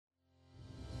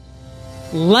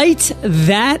Light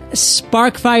that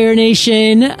spark, Fire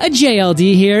Nation. A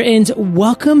JLD here, and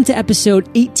welcome to episode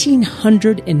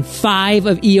 1805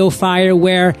 of EO Fire,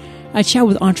 where I chat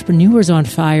with entrepreneurs on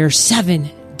fire 7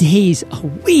 days a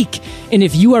week. And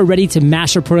if you are ready to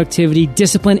master productivity,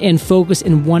 discipline, and focus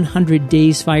in 100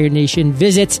 days, Fire Nation,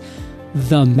 visit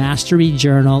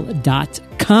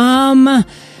themasteryjournal.com.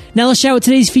 Now let's chat with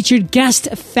today's featured guest,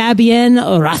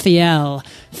 Fabienne Raphael.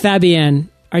 Fabienne,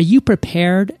 are you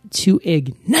prepared to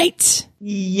ignite?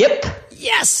 Yep.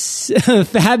 Yes.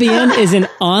 Fabienne is an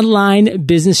online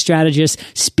business strategist,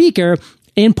 speaker,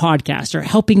 and podcaster,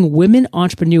 helping women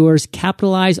entrepreneurs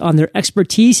capitalize on their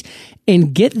expertise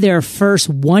and get their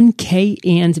first 1K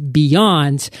and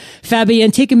beyond.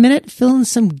 Fabienne, take a minute, fill in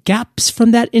some gaps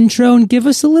from that intro, and give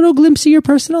us a little glimpse of your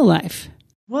personal life.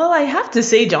 Well, I have to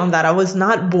say, John, that I was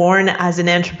not born as an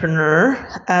entrepreneur,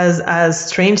 as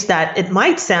strange that it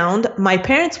might sound. My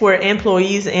parents were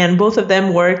employees and both of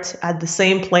them worked at the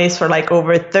same place for like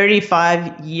over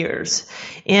 35 years.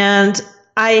 And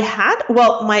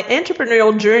my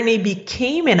entrepreneurial journey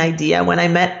became an idea when I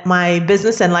met my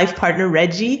business and life partner,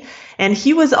 Reggie. And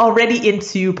he was already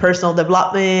into personal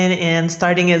development and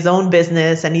starting his own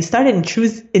business. And he started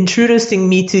introducing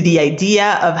me to the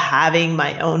idea of having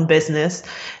my own business.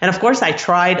 And of course, I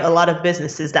tried a lot of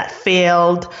businesses that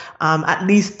failed, at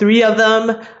least 3 of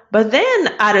them. But then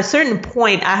at a certain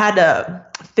point, I had a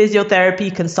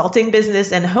physiotherapy consulting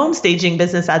business and home staging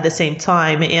business at the same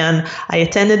time. And I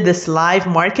attended this live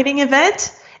marketing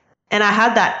event. And I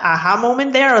had that aha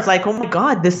moment there. I was like, oh my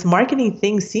God, this marketing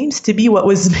thing seems to be what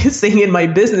was missing in my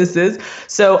businesses.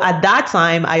 So at that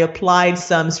time, I applied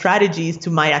some strategies to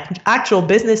my actual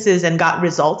businesses and got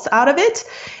results out of it.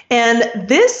 And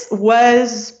this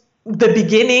was the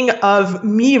beginning of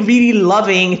me really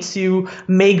loving to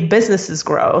make businesses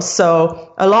grow.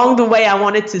 So along the way, I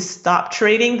wanted to stop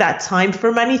trading that time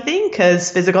for money thing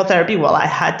because physical therapy, well, I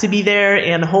had to be there,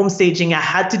 and home staging, I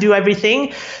had to do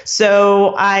everything.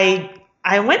 So I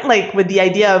went with the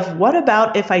idea of what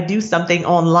about if I do something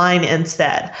online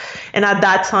instead? And at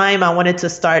that time, I wanted to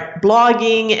start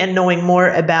blogging and knowing more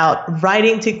about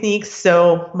writing techniques.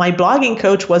 So my blogging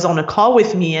coach was on a call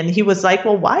with me and he was like,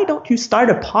 well, why don't you start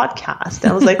a podcast?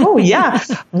 And I was like, oh yeah,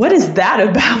 what is that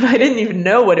about? I didn't even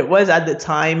know what it was at the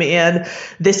time. And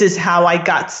this is how I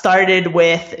got started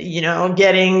with,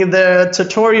 getting the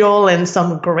tutorial and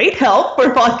some great help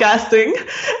for podcasting.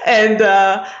 And,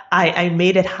 I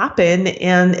made it happen,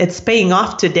 and it's paying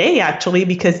off today, actually,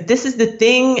 because this is the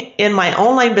thing in my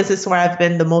online business where I've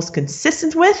been the most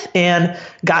consistent with and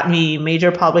got me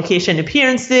major publication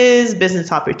appearances,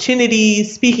 business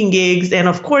opportunities, speaking gigs, and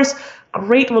of course,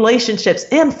 great relationships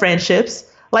and friendships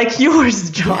like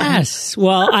yours, John. Yes.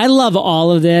 Well, I love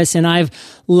all of this, and I've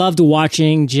loved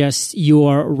watching just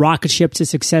your rocket ship to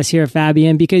success here,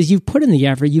 Fabienne, because you've put in the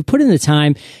effort, you've put in the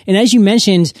time, and as you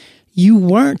mentioned, you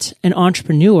weren't an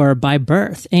entrepreneur by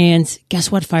birth. And guess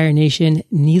what, Fire Nation?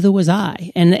 Neither was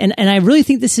I. And I really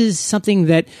think this is something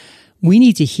that we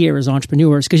need to hear as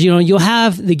entrepreneurs, because, you'll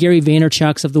have the Gary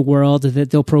Vaynerchuks of the world that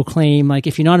they'll proclaim, like,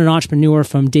 if you're not an entrepreneur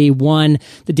from day one,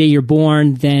 the day you're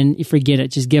born, then you forget it.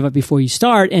 Just give up before you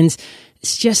start. And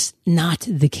it's just not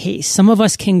the case. Some of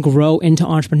us can grow into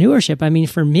entrepreneurship. I mean,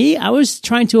 for me, I was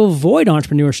trying to avoid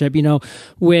entrepreneurship,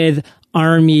 with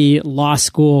Army, law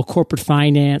school, corporate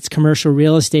finance, commercial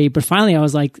real estate. But finally, I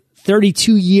was like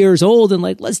 32 years old and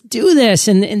like, let's do this.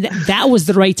 And that was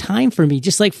the right time for me.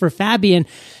 Just like for Fabienne,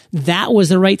 that was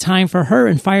the right time for her.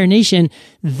 And Fire Nation,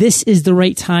 this is the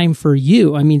right time for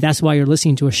you. I mean, that's why you're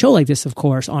listening to a show like this, of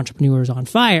course, Entrepreneurs on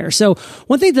Fire. So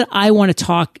one thing that I want to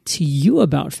talk to you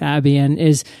about, Fabienne,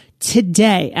 is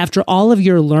today, after all of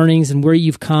your learnings and where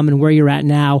you've come and where you're at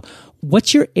now,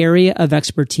 what's your area of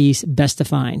expertise best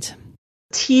defined?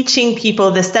 Teaching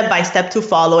people the step-by-step to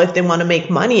follow if they want to make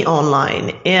money online.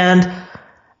 And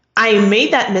I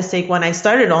made that mistake when I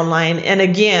started online. And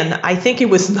again, I think it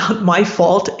was not my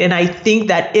fault. And I think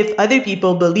that if other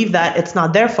people believe that, it's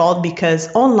not their fault,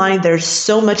 because online there's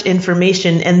so much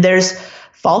information, and there's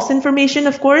false information,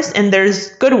 of course, and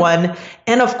there's good one.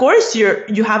 And of course,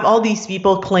 you have all these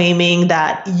people claiming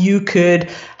that you could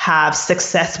have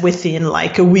success within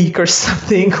like a week or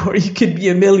something, or you could be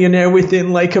a millionaire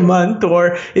within like a month,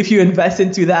 or if you invest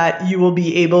into that, you will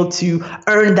be able to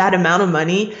earn that amount of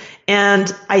money.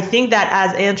 And I think that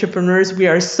as entrepreneurs, we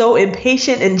are so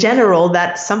impatient in general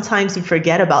that sometimes we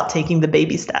forget about taking the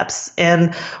baby steps.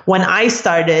 And when I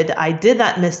started, I did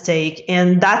that mistake.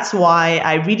 And that's why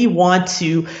I really want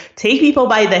to take people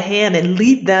by the hand and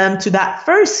lead them to that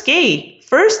first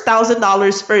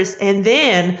 $1,000 first. And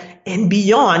then and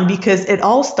beyond, because it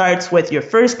all starts with your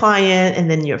first client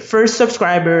and then your first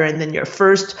subscriber and then your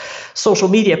first social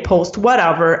media post,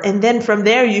 whatever. And then from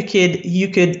there, you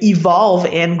could evolve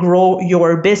and grow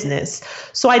your business.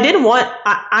 So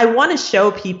I want to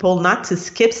show people not to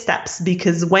skip steps,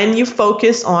 because when you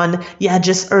focus on,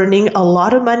 just earning a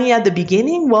lot of money at the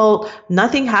beginning, well,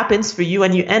 nothing happens for you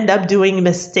and you end up doing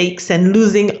mistakes and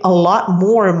losing a lot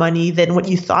more money than what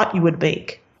you thought you would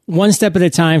make. One step at a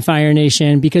time, Fire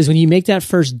Nation, because when you make that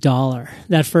first $1,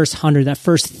 that first 100, that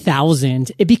first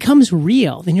 1,000, it becomes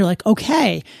real. Then you're like,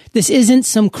 okay, this isn't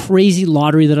some crazy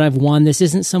lottery that I've won. This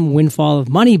isn't some windfall of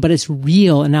money, but it's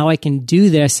real. And now I can do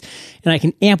this and I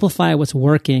can amplify what's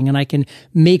working and I can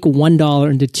make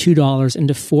 $1 into $2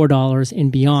 into $4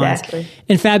 and beyond. Exactly.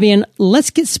 And Fabienne, let's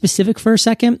get specific for a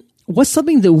second. What's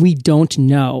something that we don't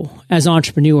know as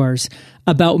entrepreneurs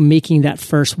about making that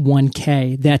first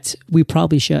 1K that we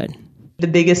probably should? The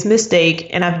biggest mistake,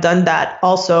 and I've done that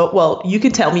also, well, you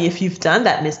can tell me if you've done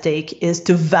that mistake, is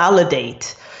to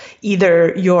validate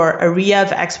either your area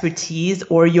of expertise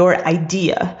or your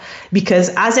idea.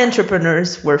 Because as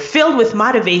entrepreneurs, we're filled with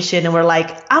motivation and we're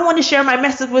like, I want to share my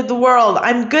message with the world.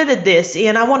 I'm good at this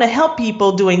and I want to help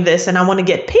people doing this and I want to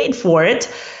get paid for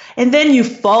it. And then you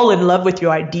fall in love with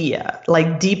your idea,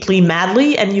 like deeply,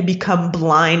 madly, and you become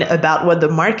blind about what the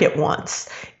market wants.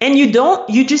 And you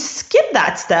just skip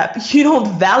that step. You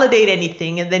don't validate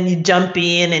anything. And then you jump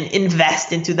in and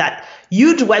invest into that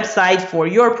huge website for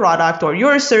your product or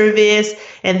your service.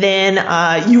 And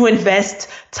then you invest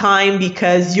time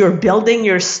because you're building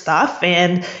your stuff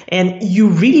and you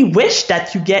really wish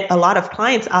that you get a lot of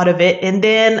clients out of it. And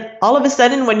then all of a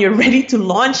sudden, when you're ready to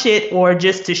launch it or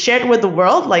just to share it with the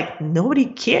world, like nobody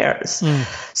cares.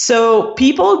 So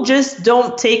people just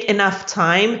don't take enough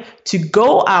time to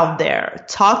go out there,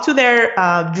 talk to their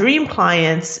dream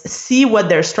clients, see what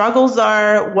their struggles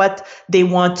are, what they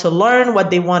want to learn,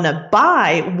 what they want to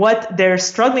buy, what they're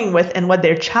struggling with and what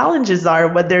their challenges are,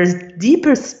 what their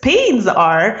deepest pains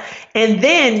are. And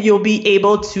then you'll be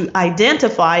able to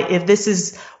identify if this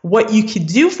is what you could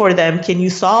do for them. Can you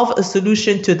solve a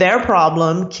solution to their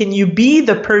problem? Can you be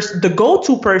the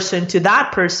go-to person to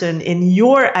that person in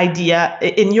your idea,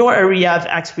 in your area of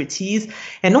expertise?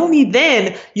 And only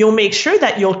then you'll make sure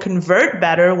that you'll convert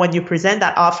better when you present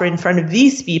that offer in front of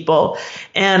these people.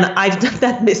 And I've done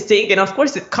that mistake. And of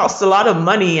course, it costs a lot of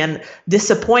money and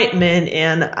disappointment.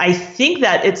 And I think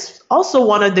that it's also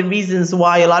one of the reasons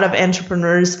why a lot of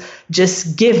entrepreneurs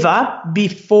just give up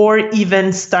before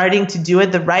even starting to do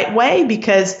it the right way,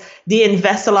 because they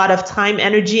invest a lot of time,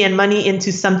 energy, and money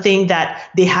into something that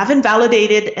they haven't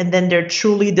validated, and then they're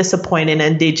truly disappointed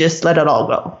and they just let it all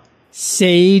go.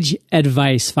 Sage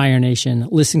advice, Fire Nation.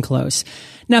 Listen close.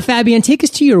 Now, Fabienne, take us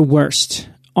to your worst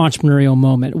entrepreneurial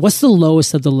moment. What's the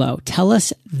lowest of the low? Tell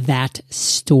us that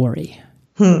story.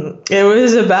 It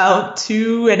was about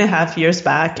 2.5 years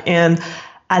back. And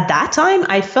at that time,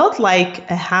 I felt like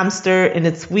a hamster in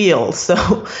its wheel.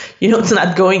 So, it's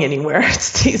not going anywhere. It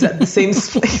stays at the same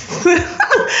place.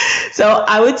 So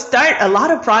I would start a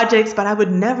lot of projects, but I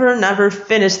would never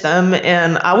finish them.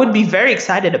 And I would be very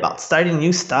excited about starting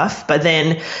new stuff. But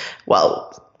then,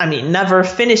 never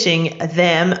finishing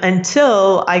them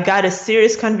until I got a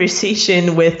serious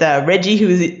conversation with Reggie, who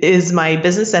is my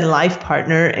business and life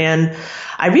partner. And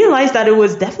I realized that it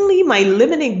was definitely my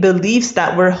limiting beliefs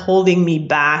that were holding me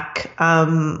back.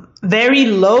 Very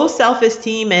low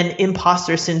self-esteem and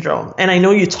imposter syndrome. And I know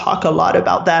you talk a lot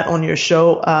about that on your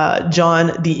show,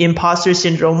 John, the imposter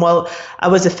syndrome. Well, I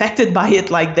was affected by it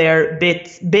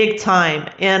big time.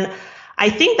 And I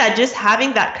think that just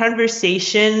having that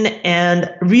conversation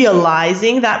and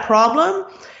realizing that problem,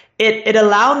 it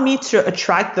allowed me to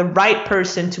attract the right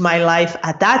person to my life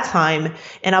at that time.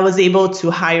 And I was able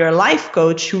to hire a life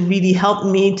coach who really helped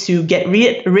me to get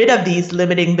rid of these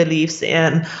limiting beliefs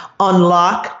and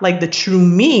unlock like the true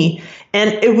me.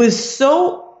 And it was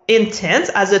so intense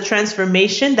as a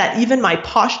transformation that even my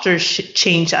posture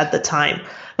changed at the time.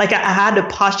 Like I had a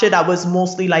posture that was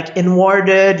mostly like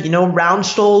inwarded, round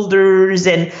shoulders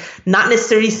and not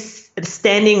necessarily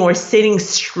standing or sitting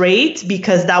straight,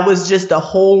 because that was just the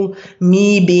whole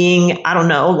me being, I don't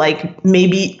know, like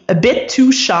maybe a bit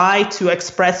too shy to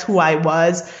express who I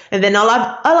was. And then all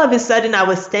of a sudden I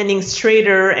was standing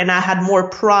straighter and I had more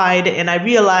pride. And I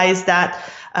realized that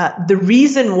the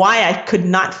reason why I could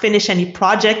not finish any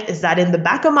project is that in the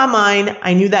back of my mind,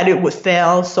 I knew that it would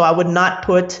fail. So I would not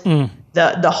put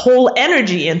the whole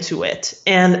energy into it.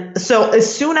 And so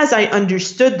as soon as I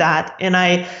understood that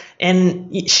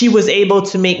and she was able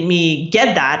to make me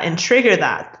get that and trigger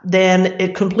that, then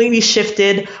it completely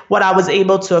shifted what I was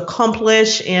able to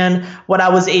accomplish and what I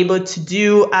was able to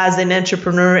do as an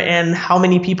entrepreneur and how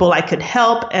many people I could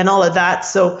help and all of that.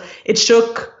 So it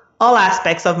shook all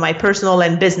aspects of my personal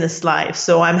and business life.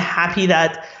 So I'm happy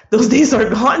that those days are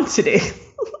gone today.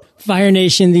 Fire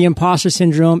Nation, the imposter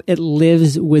syndrome, it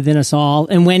lives within us all.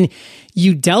 And when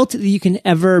you doubt that you can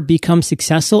ever become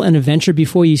successful in a venture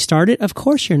before you start it, of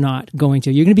course you're not going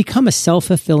to. You're going to become a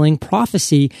self-fulfilling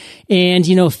prophecy. And,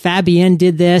 Fabienne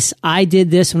did this. I did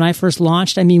this when I first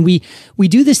launched. I mean, we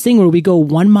do this thing where we go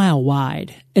 1 mile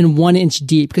wide and 1 inch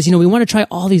deep because, we want to try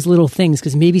all these little things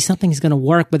because maybe something's going to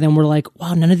work. But then we're like,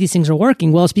 wow, none of these things are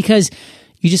working. Well, it's because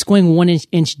you're just going 1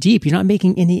 inch deep. You're not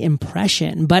making any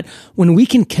impression. But when we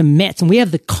can commit and we have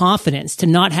the confidence to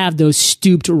not have those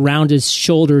stooped, rounded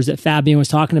shoulders that Fabienne was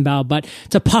talking about, but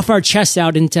to puff our chests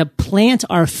out and to plant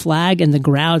our flag in the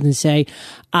ground and say,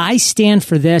 I stand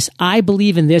for this. I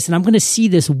believe in this. And I'm going to see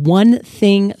this one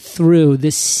thing through,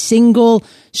 this single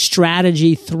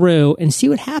strategy through and see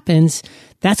what happens.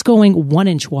 That's going 1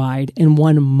 inch wide and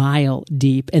 1 mile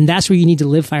deep. And that's where you need to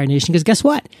live, Fire Nation. Because guess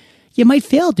what? You might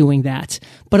fail doing that,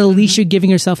 but at least you're giving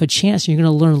yourself a chance. And you're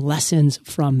going to learn lessons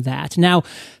from that. Now,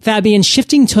 Fabienne,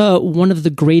 shifting to one of the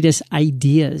greatest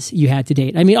ideas you had to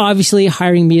date. I mean, obviously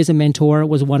hiring me as a mentor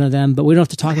was one of them, but we don't have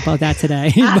to talk about that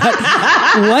today. But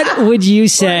what would you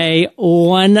say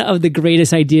one of the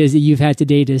greatest ideas that you've had to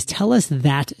date is? Tell us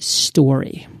that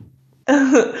story.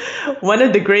 One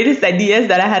of the greatest ideas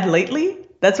that I had lately?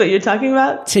 That's what you're talking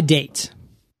about? To date.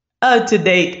 Oh, to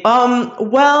date.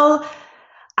 Well,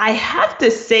 I have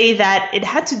to say that it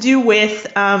had to do with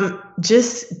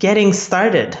just getting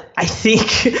started. I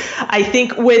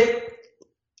think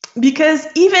because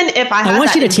even if I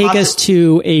want you to take us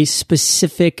to a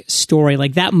specific story,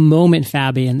 like that moment,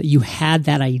 Fabienne, that you had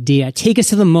that idea. Take us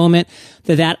to the moment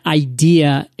that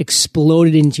idea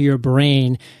exploded into your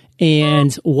brain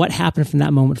and what happened from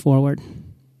that moment forward.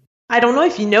 I don't know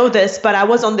if you know this, but I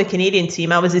was on the Canadian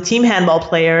team. I was a team handball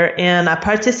player and I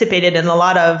participated in a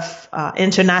lot of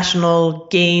international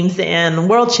games and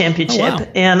world championship. Oh,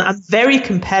 wow. And I'm very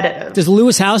competitive. Does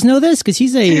Lewis House know this? Because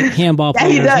he's a handball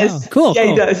player. Yeah, he does. Well. Cool. Yeah,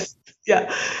 he does.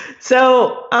 Yeah.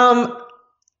 So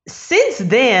since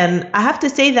then, I have to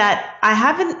say that I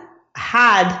haven't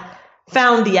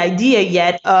found the idea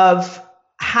yet of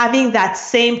having that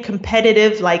same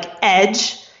competitive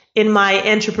edge in my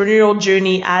entrepreneurial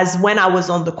journey as when I was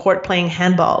on the court playing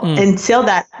handball until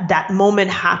that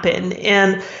moment happened.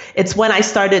 And it's when I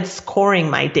started scoring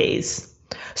my days.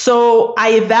 So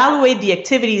I evaluate the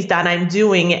activities that I'm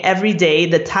doing every day,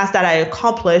 the tasks that I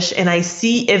accomplish, and I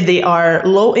see if they are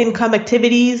low income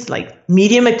activities, like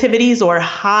medium activities, or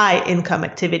high income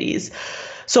activities.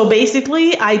 So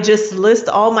basically, I just list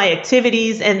all my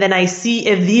activities and then I see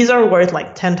if these are worth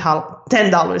like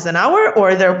 $10 an hour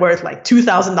or they're worth like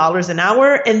 $2,000 an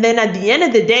hour. And then at the end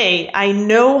of the day, I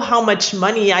know how much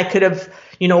money I could have,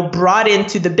 brought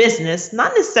into the business,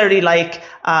 not necessarily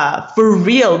for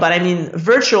real, but I mean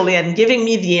virtually, and giving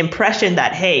me the impression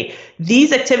that, hey,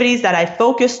 these activities that I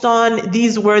focused on,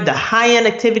 these were the high-end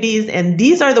activities, and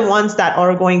these are the ones that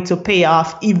are going to pay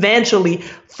off eventually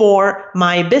for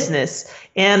my business.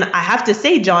 And I have to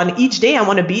say, John, each day I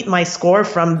want to beat my score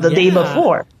from the day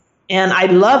before. And I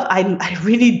love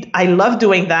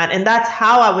doing that. And that's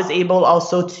how I was able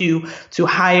also to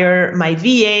hire my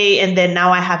VA. And then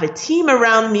now I have a team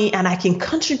around me and I can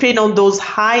concentrate on those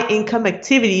high income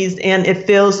activities. And it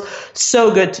feels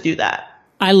so good to do that.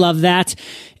 I love that.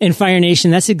 And Fire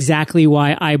Nation, that's exactly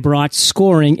why I brought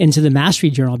scoring into the Mastery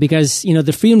Journal, because,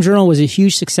 the Freedom Journal was a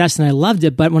huge success and I loved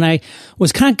it. But when I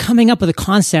was kind of coming up with a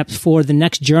concept for the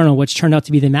next journal, which turned out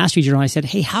to be the Mastery Journal, I said,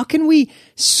 hey, how can we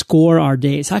score our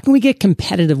days? How can we get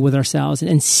competitive with ourselves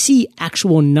and see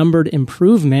actual numbered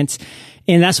improvements?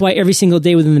 And that's why every single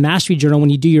day within the Mastery Journal, when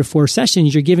you do your 4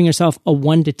 sessions, you're giving yourself a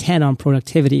 1 to 10 on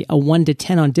productivity, a 1 to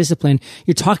 10 on discipline.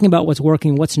 You're talking about what's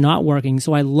working, what's not working.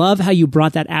 So I love how you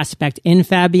brought that aspect in,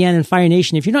 Fabienne, and Fire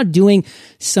Nation. If you're not doing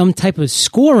some type of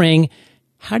scoring,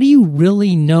 how do you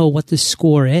really know what the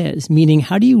score is? Meaning,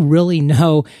 how do you really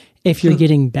know if you're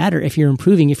getting better, if you're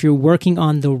improving, if you're working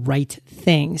on the right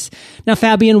things? Now,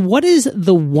 Fabienne, what is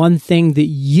the one thing that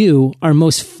you are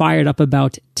most fired up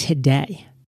about today?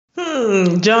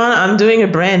 John, I'm doing a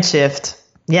brand shift.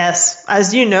 Yes.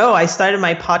 As you know, I started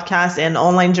my podcast and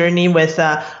online journey with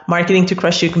marketing to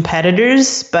crush your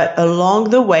competitors. But along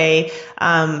the way,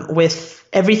 with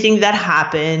everything that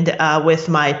happened, with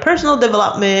my personal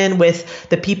development, with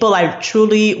the people I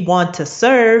truly want to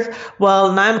serve,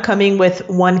 well, now I'm coming with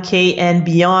 1K and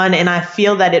beyond. And I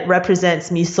feel that it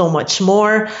represents me so much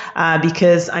more,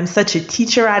 because I'm such a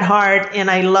teacher at heart and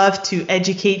I love to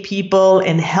educate people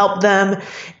and help them.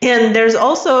 And there's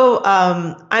also,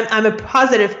 I'm a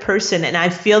positive person, and I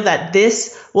feel that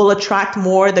this will attract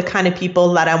more the kind of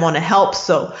people that I want to help.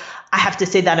 So I have to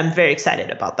say that I'm very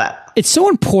excited about that. It's so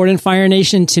important, Fire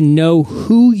Nation, to know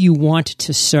who you want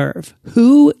to serve,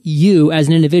 who you as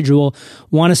an individual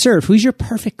want to serve. Who's your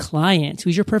perfect client?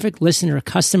 Who's your perfect listener,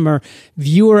 customer,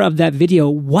 viewer of that video?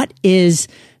 What is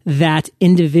that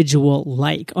individual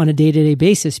like on a day-to-day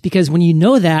basis? Because when you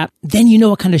know that, then you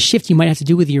know what kind of shift you might have to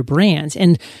do with your brands.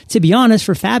 And to be honest,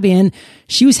 for Fabienne,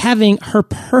 she was having her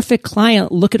perfect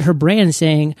client look at her brand and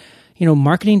saying,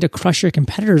 marketing to crush your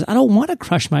competitors. I don't want to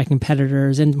crush my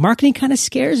competitors, and marketing kind of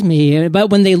scares me. But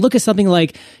when they look at something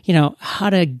like, how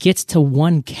to get to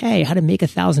 1K, how to make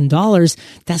 $1,000,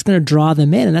 that's going to draw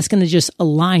them in, and that's going to just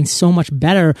align so much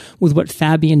better with what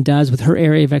Fabienne does with her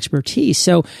area of expertise.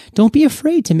 So don't be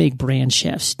afraid to make brand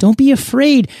shifts. Don't be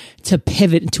afraid to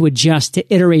pivot and to adjust,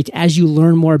 to iterate as you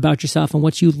learn more about yourself and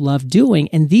what you love doing.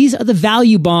 And these are the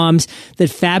value bombs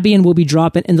that Fabienne will be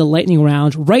dropping in the lightning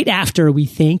round right after we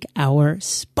thank our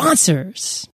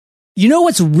sponsors. You know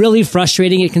what's really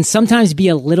frustrating? It can sometimes be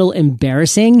a little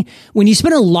embarrassing when you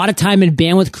spend a lot of time and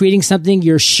bandwidth creating something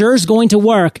you're sure is going to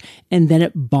work and then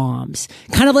it bombs.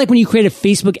 Kind of like when you create a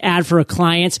Facebook ad for a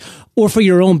client or for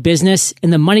your own business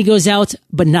and the money goes out,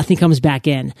 but nothing comes back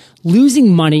in.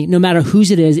 Losing money, no matter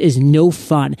whose it is no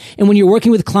fun. And when you're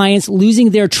working with clients, losing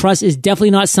their trust is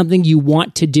definitely not something you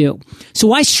want to do. So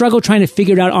why struggle trying to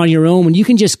figure it out on your own when you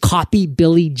can just copy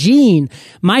Billy Jean?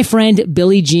 My friend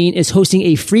Billy Jean is hosting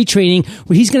a free training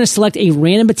where he's going to select a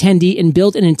random attendee and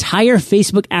build an entire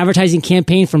Facebook advertising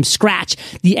campaign from scratch.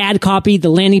 The ad copy, the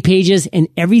landing pages, and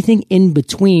everything in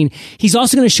between. He's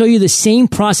also going to show you the same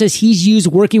process he's used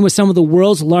working with some of the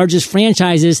world's largest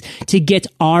franchises to get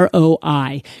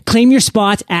ROI. Claim your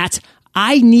spot at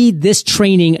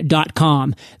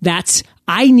ineedthistraining.com. That's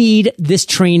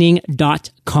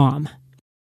ineedthistraining.com.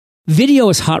 Video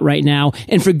is hot right now,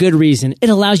 and for good reason. It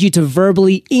allows you to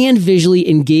verbally and visually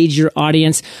engage your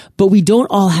audience, but we don't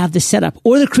all have the setup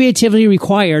or the creativity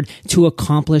required to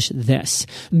accomplish this.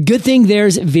 Good thing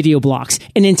there's Video Blocks,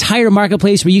 an entire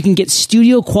marketplace where you can get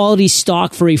studio quality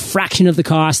stock for a fraction of the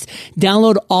cost.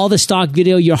 Download all the stock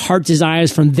video your heart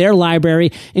desires from their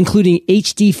library, including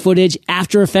HD footage,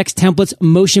 After Effects templates,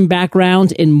 motion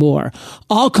background, and more.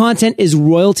 All content is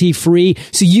royalty free,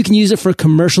 so you can use it for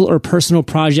commercial or personal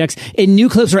projects. And new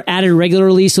clips are added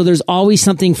regularly, so there's always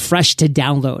something fresh to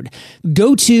download.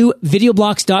 Go to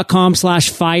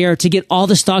videoblocks.com/fire to get all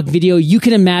the stock video you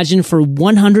can imagine for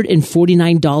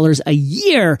 $149 a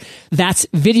year. That's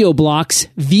Videoblocks,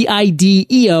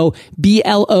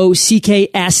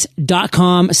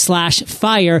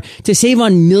 videoblocks.com/fire to save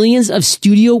on millions of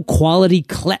studio quality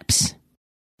clips.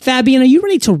 Fabienne, are you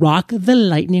ready to rock the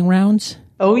lightning rounds?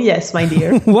 Oh, yes, my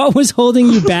dear. What was holding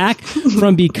you back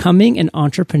from becoming an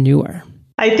entrepreneur?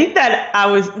 I think that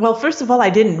first of all, I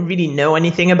didn't really know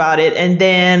anything about it. And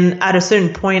then at a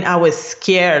certain point, I was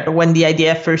scared when the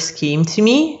idea first came to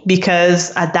me,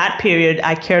 because at that period,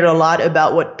 I cared a lot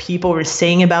about what people were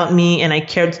saying about me, and I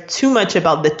cared too much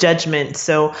about the judgment.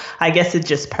 So I guess it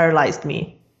just paralyzed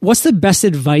me. What's the best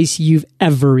advice you've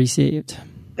ever received?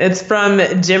 It's from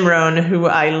Jim Rohn, who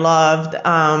I loved.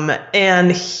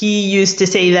 And he used to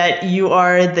say that you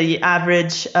are the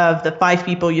average of the 5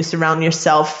 people you surround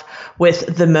yourself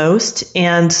with the most.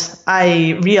 And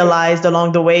I realized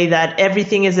along the way that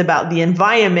everything is about the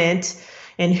environment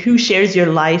and who shares your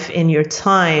life and your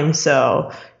time.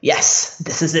 So yes,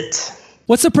 this is it.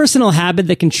 What's a personal habit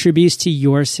that contributes to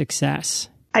your success?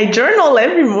 I journal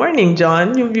every morning,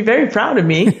 John. You'll be very proud of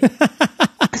me.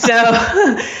 So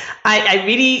I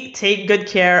really take good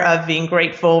care of being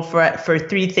grateful for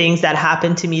 3 things that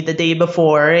happened to me the day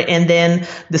before. And then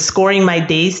the scoring my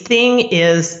days thing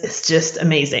is just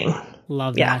amazing.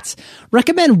 Love that.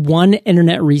 Recommend one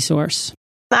internet resource.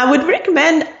 I would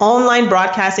recommend online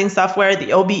broadcasting software,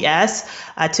 the OBS,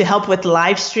 to help with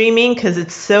live streaming, because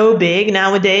it's so big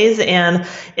nowadays and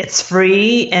it's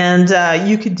free, and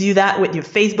you could do that with your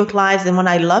Facebook Lives. And what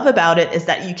I love about it is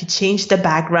that you could change the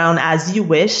background as you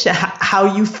wish,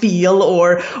 how you feel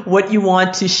or what you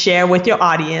want to share with your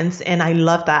audience. And I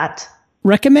love that.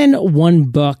 Recommend one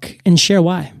book and share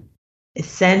why.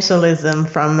 Essentialism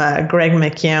from Greg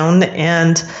McKeown.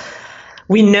 And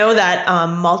We know that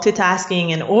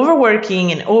multitasking and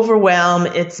overworking and overwhelm,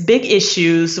 it's big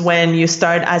issues when you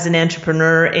start as an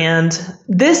entrepreneur. And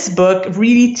this book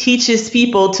really teaches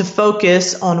people to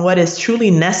focus on what is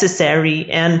truly necessary.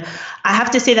 And I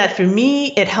have to say that for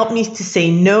me, it helped me to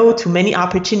say no to many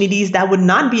opportunities that would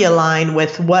not be aligned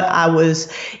with what I was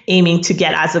aiming to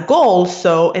get as a goal.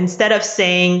 So instead of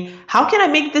saying, how can I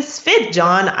make this fit,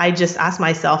 John? I just asked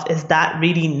myself, is that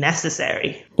really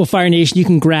necessary? Well, Fire Nation, you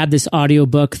can grab this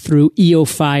audiobook through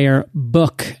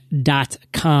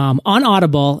eofirebook.com on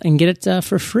Audible and get it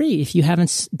for free if you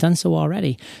haven't done so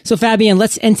already. So Fabienne,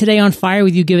 let's end today on fire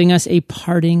with you giving us a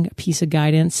parting piece of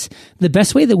guidance, the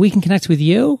best way that we can connect with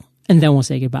you, and then we'll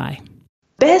say goodbye.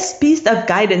 Best piece of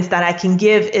guidance that I can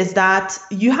give is that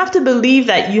you have to believe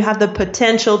that you have the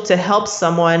potential to help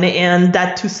someone and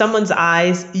that to someone's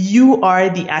eyes, you are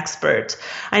the expert.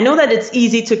 I know that it's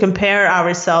easy to compare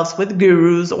ourselves with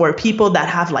gurus or people that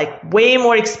have like way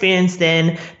more experience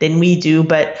than we do,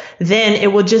 but then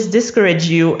it will just discourage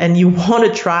you and you won't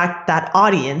attract that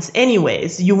audience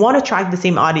anyways. You won't attract the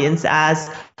same audience as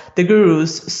the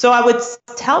gurus. So I would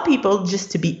tell people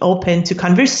just to be open to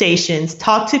conversations,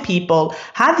 talk to people,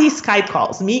 have these Skype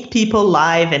calls, meet people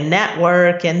live and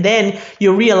network. And then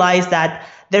you realize that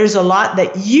there's a lot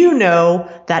that you know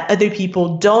that other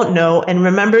people don't know. And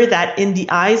remember that in the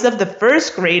eyes of the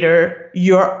first grader,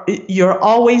 you're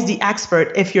always the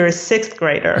expert if you're a sixth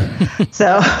grader.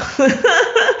 So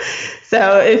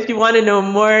if you want to know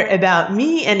more about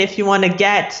me and if you want to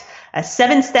get a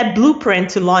 7-step blueprint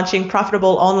to launching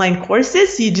profitable online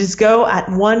courses, you just go at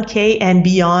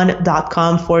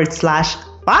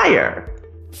 1kandbeyond.com/fire.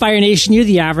 Fire Nation, you're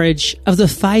the average of the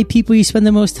 5 people you spend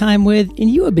the most time with, and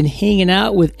you have been hanging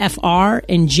out with FR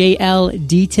and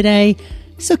JLD today.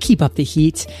 So keep up the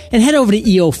heat and head over to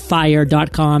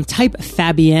eofire.com. Type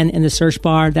Fabienne in the search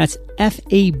bar. That's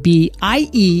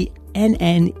FABIENNE.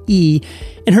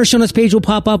 And her show notes page will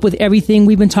pop up with everything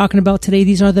we've been talking about today.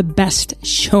 These are the best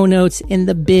show notes in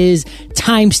the biz,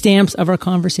 timestamps of our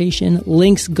conversation,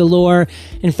 links galore.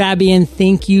 And Fabienne,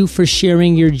 thank you for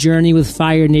sharing your journey with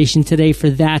Fire Nation today. For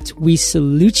that, we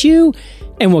salute you,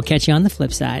 and we'll catch you on the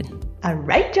flip side. All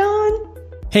right, John.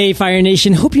 Hey, Fire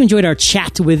Nation. Hope you enjoyed our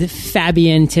chat with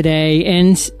Fabienne today.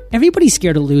 And everybody's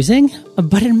scared of losing.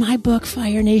 But in my book,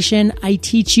 Fire Nation, I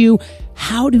teach you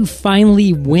how to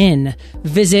finally win.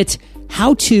 Visit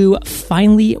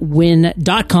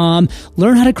howtofinallywin.com.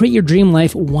 Learn how to create your dream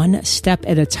life one step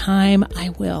at a time.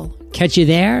 I will catch you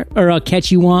there, or I'll catch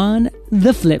you on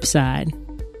the flip side.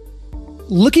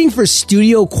 Looking for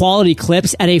studio quality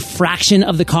clips at a fraction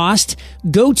of the cost?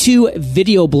 Go to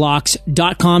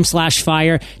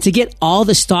videoblocks.com/fire to get all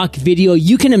the stock video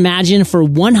you can imagine for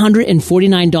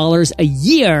 $149 a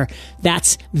year.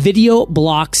 That's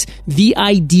videoblocks,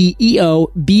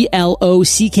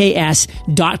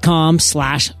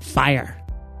 videoblocks.com/fire.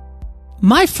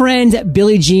 My friend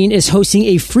Billy Jean is hosting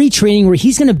a free training where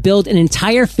he's going to build an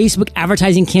entire Facebook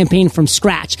advertising campaign from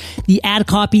scratch. The ad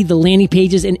copy, the landing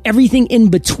pages, and everything in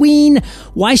between.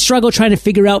 Why struggle trying to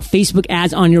figure out Facebook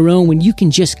ads on your own when you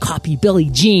can just copy Billy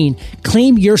Jean?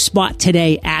 Claim your spot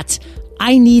today at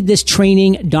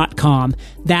ineedthistraining.com.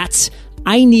 That's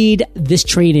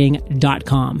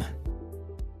ineedthistraining.com.